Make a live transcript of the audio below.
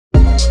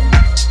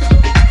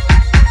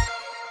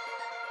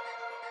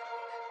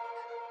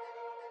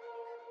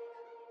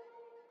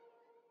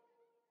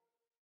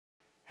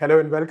Hello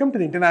and welcome to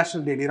the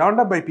International Daily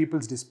Roundup by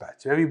People's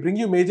Dispatch, where we bring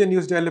you major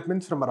news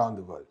developments from around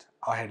the world.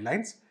 Our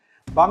headlines: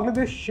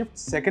 Bangladesh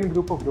shifts second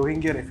group of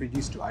Rohingya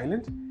refugees to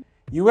island,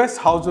 US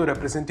House of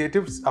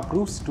Representatives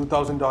approves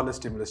 $2,000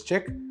 stimulus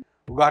check,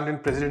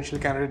 Ugandan presidential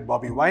candidate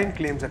Bobi Wine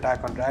claims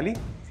attack on rally,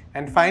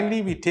 and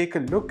finally we take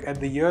a look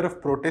at the year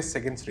of protests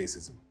against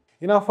racism.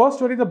 In our first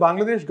story, the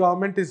Bangladesh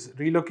government is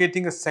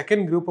relocating a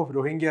second group of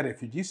Rohingya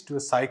refugees to a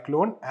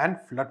cyclone and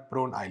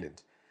flood-prone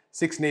island.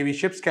 6 Navy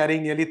ships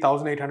carrying nearly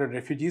 1,800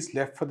 refugees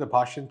left for the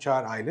Bashan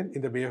Char island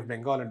in the Bay of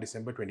Bengal on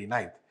December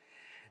 29th.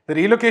 The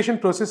relocation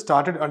process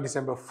started on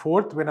December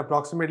 4th when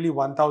approximately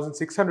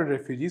 1,600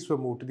 refugees were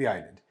moved to the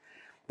island.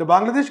 The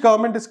Bangladesh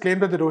government has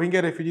claimed that the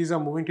Rohingya refugees are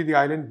moving to the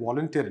island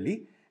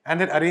voluntarily and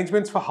that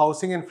arrangements for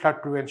housing and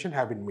flood prevention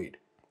have been made.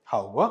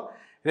 However,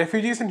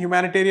 refugees and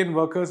humanitarian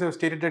workers have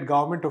stated that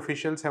government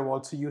officials have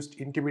also used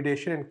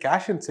intimidation and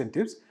cash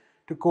incentives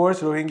to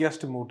coerce Rohingyas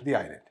to move to the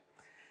island.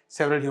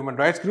 Several human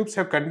rights groups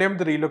have condemned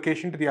the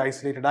relocation to the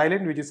isolated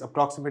island, which is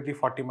approximately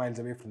 40 miles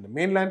away from the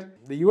mainland.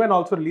 The UN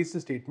also released a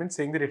statement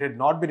saying that it had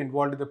not been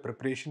involved in the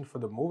preparation for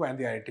the move and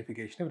the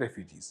identification of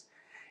refugees.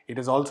 It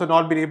has also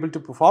not been able to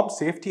perform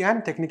safety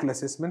and technical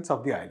assessments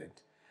of the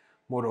island.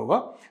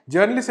 Moreover,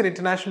 journalists and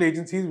international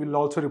agencies will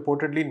also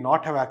reportedly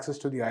not have access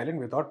to the island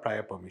without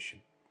prior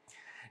permission.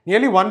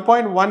 Nearly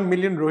 1.1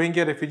 million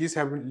Rohingya refugees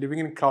have been living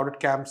in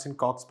crowded camps in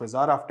Cox's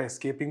Bazar after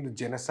escaping the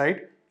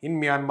genocide in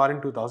Myanmar in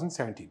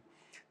 2017.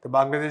 The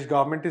Bangladesh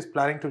government is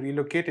planning to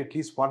relocate at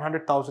least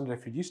 100,000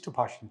 refugees to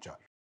Bashan Char.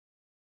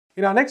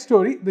 In our next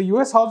story, the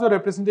US House of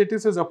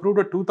Representatives has approved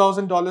a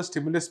 $2,000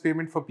 stimulus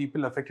payment for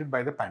people affected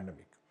by the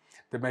pandemic.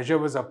 The measure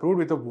was approved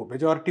with a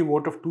majority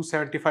vote of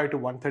 275 to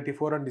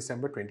 134 on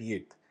December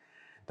 28th.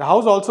 The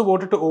House also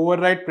voted to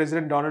override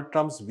President Donald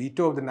Trump's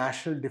veto of the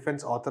National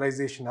Defense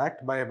Authorization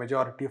Act by a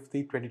majority of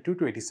 322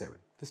 to 87.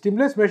 The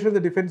stimulus measure of the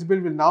defense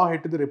bill will now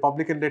head to the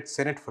Republican-led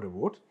Senate for a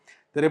vote.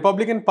 The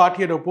Republican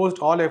Party had opposed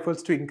all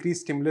efforts to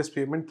increase stimulus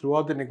payment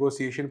throughout the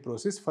negotiation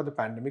process for the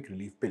pandemic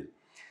relief bill.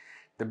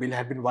 The bill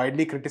had been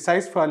widely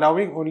criticized for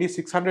allowing only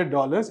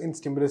 $600 in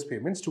stimulus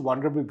payments to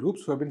vulnerable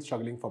groups who have been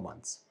struggling for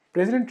months.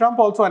 President Trump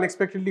also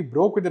unexpectedly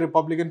broke with the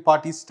Republican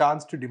Party's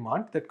stance to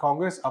demand that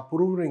Congress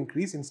approve an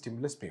increase in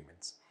stimulus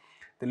payments.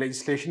 The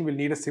legislation will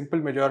need a simple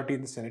majority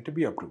in the Senate to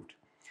be approved.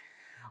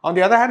 On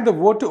the other hand, the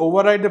vote to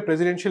override the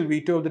presidential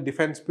veto of the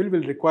defense bill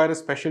will require a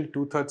special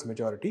two-thirds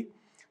majority.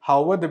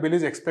 However, the bill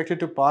is expected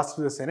to pass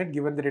through the Senate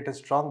given that it has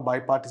strong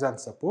bipartisan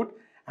support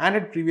and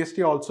had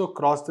previously also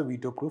crossed the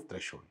veto-proof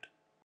threshold.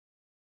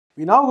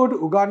 We now go to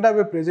Uganda,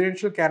 where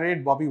presidential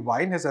candidate Bobi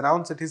Wine has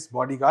announced that his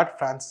bodyguard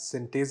Francis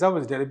Senteza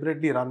was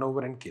deliberately run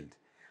over and killed.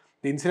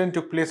 The incident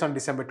took place on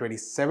December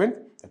 27th,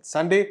 that's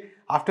Sunday,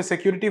 after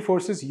security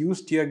forces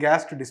used tear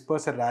gas to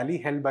disperse a rally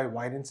held by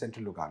Wine in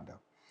central Uganda.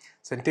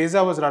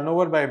 Senteza was run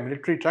over by a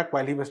military truck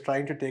while he was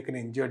trying to take an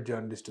injured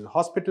journalist to the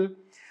hospital.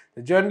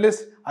 The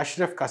journalist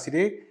Ashraf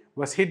Kasire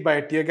was hit by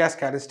a tear gas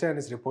canister and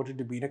is reported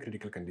to be in a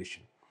critical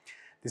condition.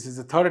 This is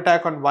the third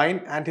attack on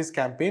Wine and his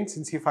campaign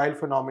since he filed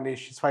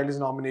his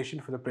nomination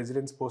for the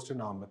president's post on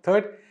November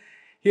 3rd.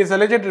 He has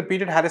alleged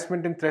repeated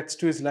harassment and threats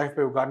to his life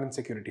by Ugandan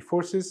security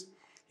forces.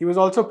 He was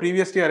also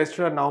previously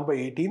arrested on November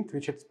 18th,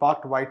 which had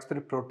sparked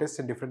widespread protests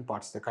in different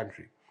parts of the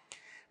country.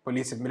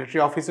 Police and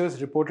military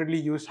officers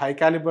reportedly used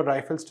high-caliber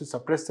rifles to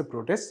suppress the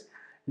protests,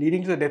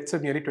 leading to the deaths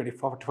of nearly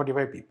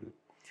 45 people.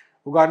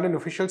 Ugandan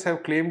officials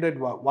have claimed that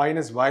Wine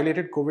has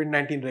violated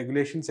COVID-19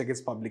 regulations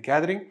against public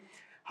gathering.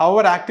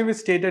 However, activists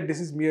state that this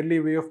is merely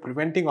a way of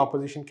preventing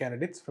opposition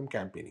candidates from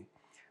campaigning.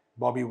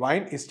 Bobi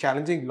Wine is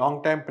challenging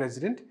long-time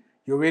President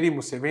Yoweri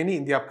Museveni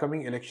in the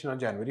upcoming election on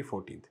January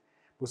 14th.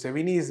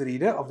 Museveni is the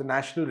leader of the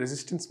National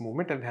Resistance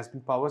Movement and has been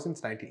in power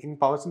since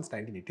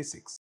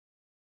 1986.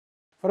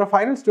 For our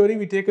final story,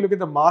 we take a look at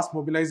the mass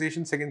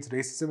mobilizations against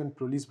racism and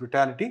police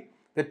brutality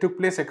that took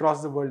place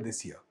across the world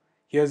this year.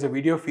 Here's a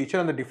video feature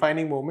on the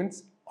defining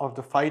moments of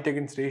the fight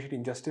against racial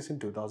injustice in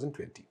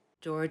 2020.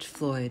 George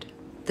Floyd.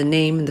 The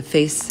name and the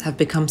face have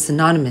become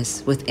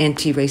synonymous with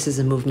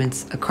anti-racism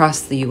movements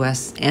across the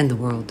US and the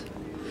world.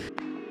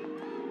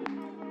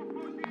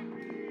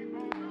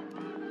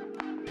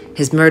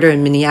 His murder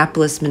in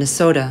Minneapolis,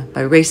 Minnesota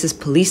by racist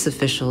police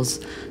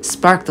officials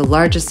sparked the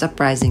largest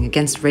uprising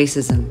against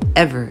racism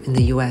ever in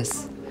the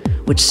US,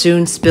 which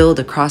soon spilled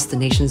across the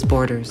nation's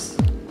borders.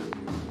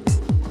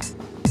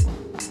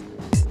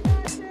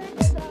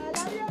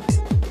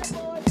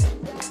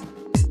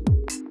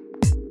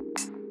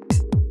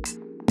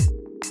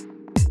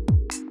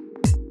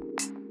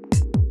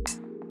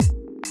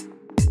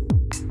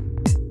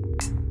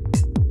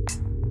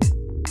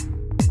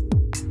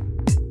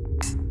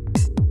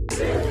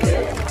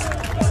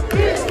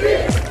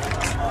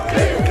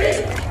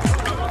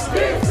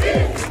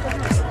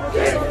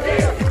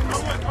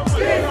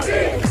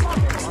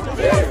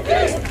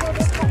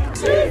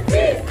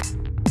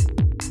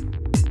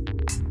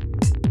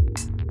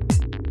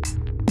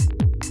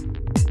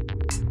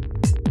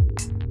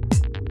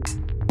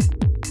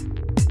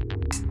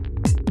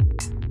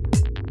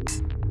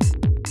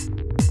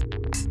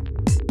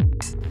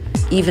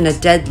 Even a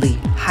deadly,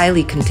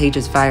 highly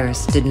contagious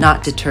virus did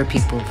not deter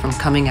people from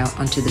coming out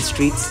onto the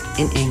streets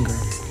in anger.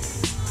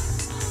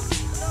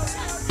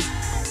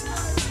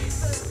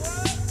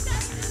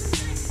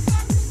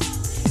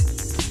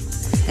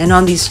 And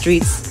on these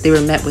streets, they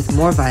were met with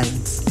more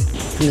violence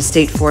from the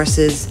state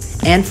forces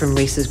and from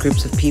racist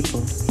groups of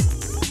people.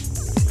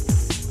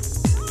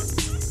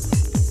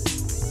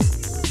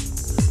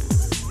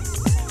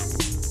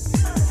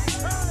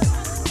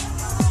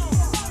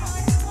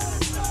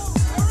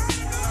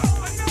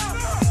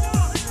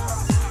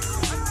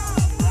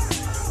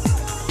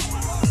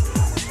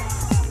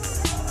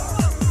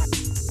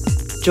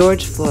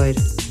 George Floyd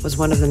was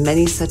one of the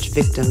many such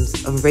victims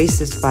of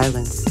racist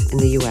violence in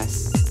the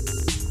U.S.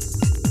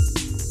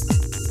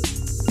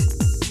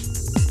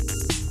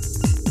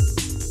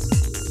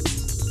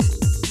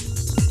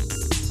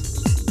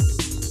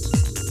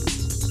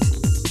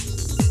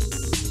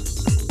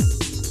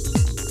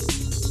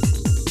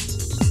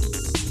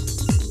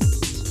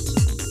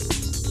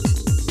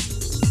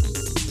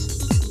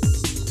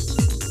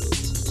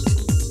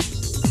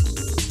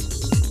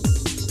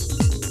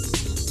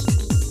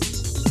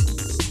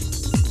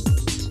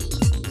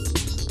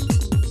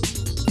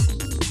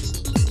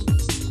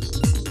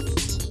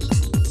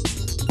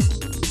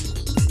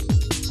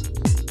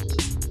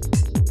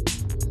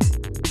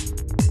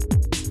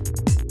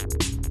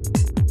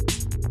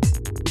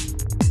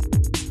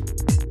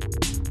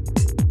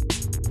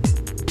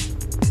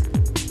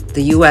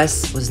 The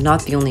US was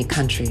not the only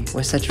country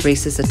where such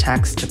racist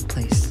attacks took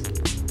place.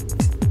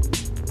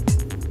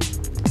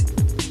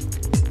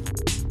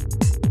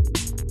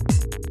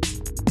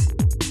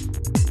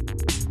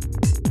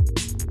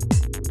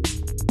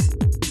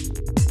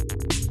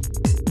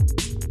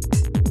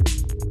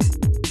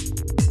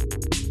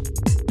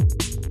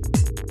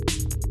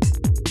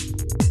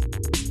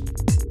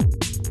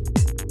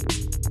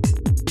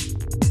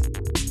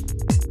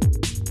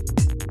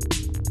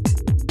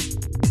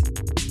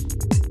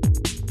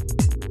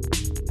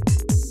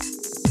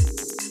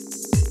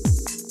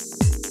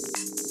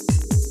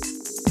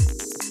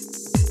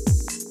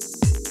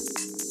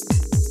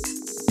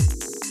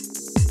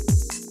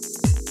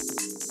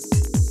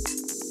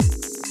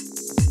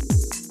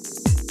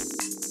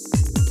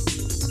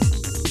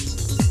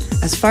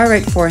 As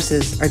far-right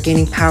forces are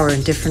gaining power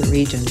in different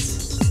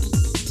regions,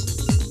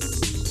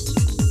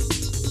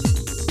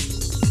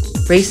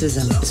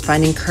 racism is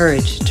finding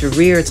courage to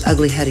rear its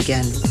ugly head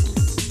again.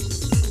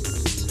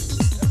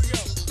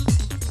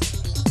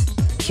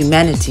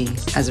 Humanity,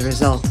 as a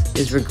result,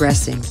 is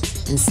regressing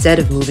instead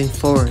of moving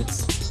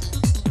forwards.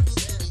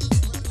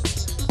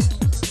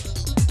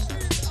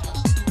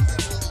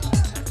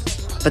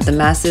 But the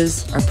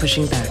masses are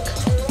pushing back.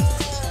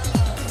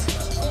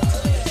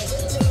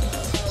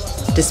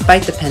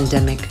 Despite the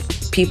pandemic,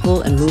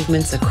 people and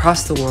movements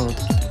across the world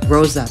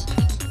rose up,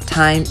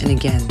 time and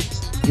again,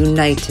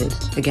 united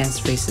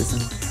against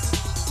racism.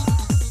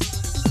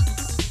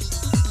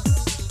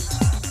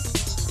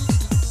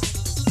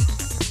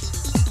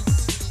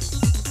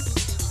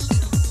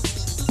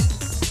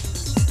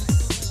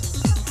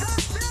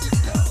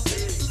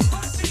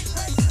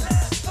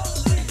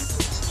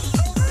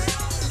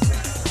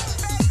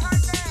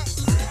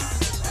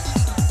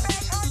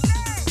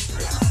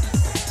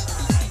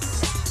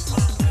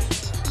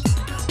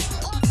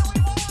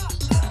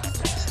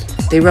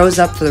 They rose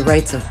up for the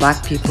rights of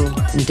Black people,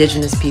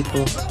 Indigenous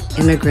people,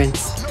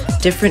 immigrants,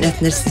 different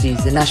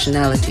ethnicities and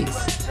nationalities.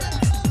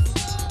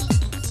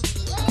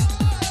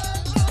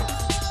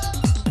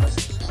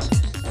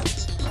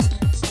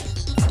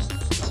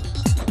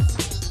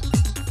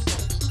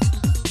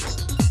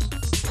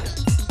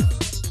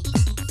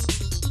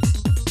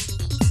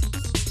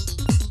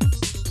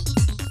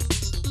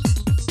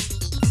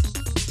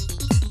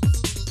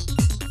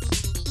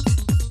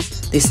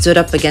 They stood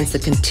up against the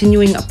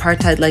continuing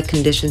apartheid-like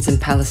conditions in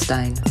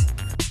Palestine.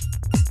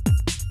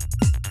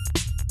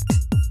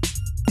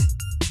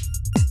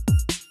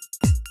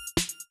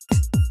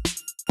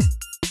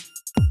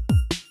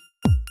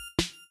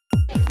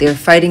 They are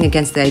fighting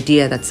against the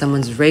idea that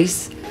someone's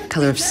race,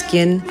 color of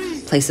skin,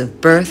 place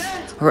of birth,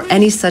 or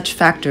any such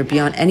factor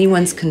beyond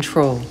anyone's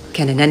control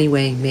can in any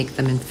way make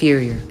them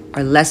inferior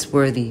or less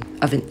worthy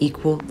of an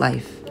equal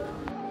life.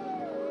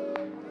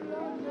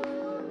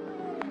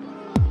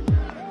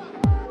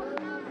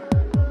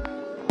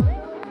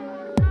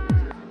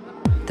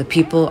 The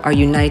people are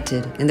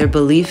united in their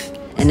belief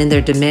and in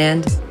their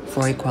demand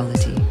for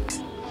equality.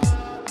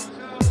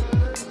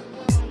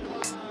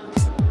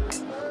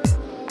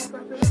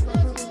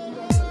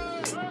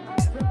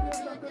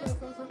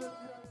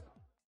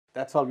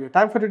 That's all we have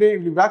time for today.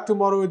 We'll be back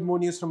tomorrow with more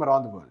news from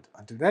around the world.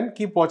 Until then,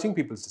 keep watching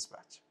People's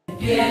Dispatch.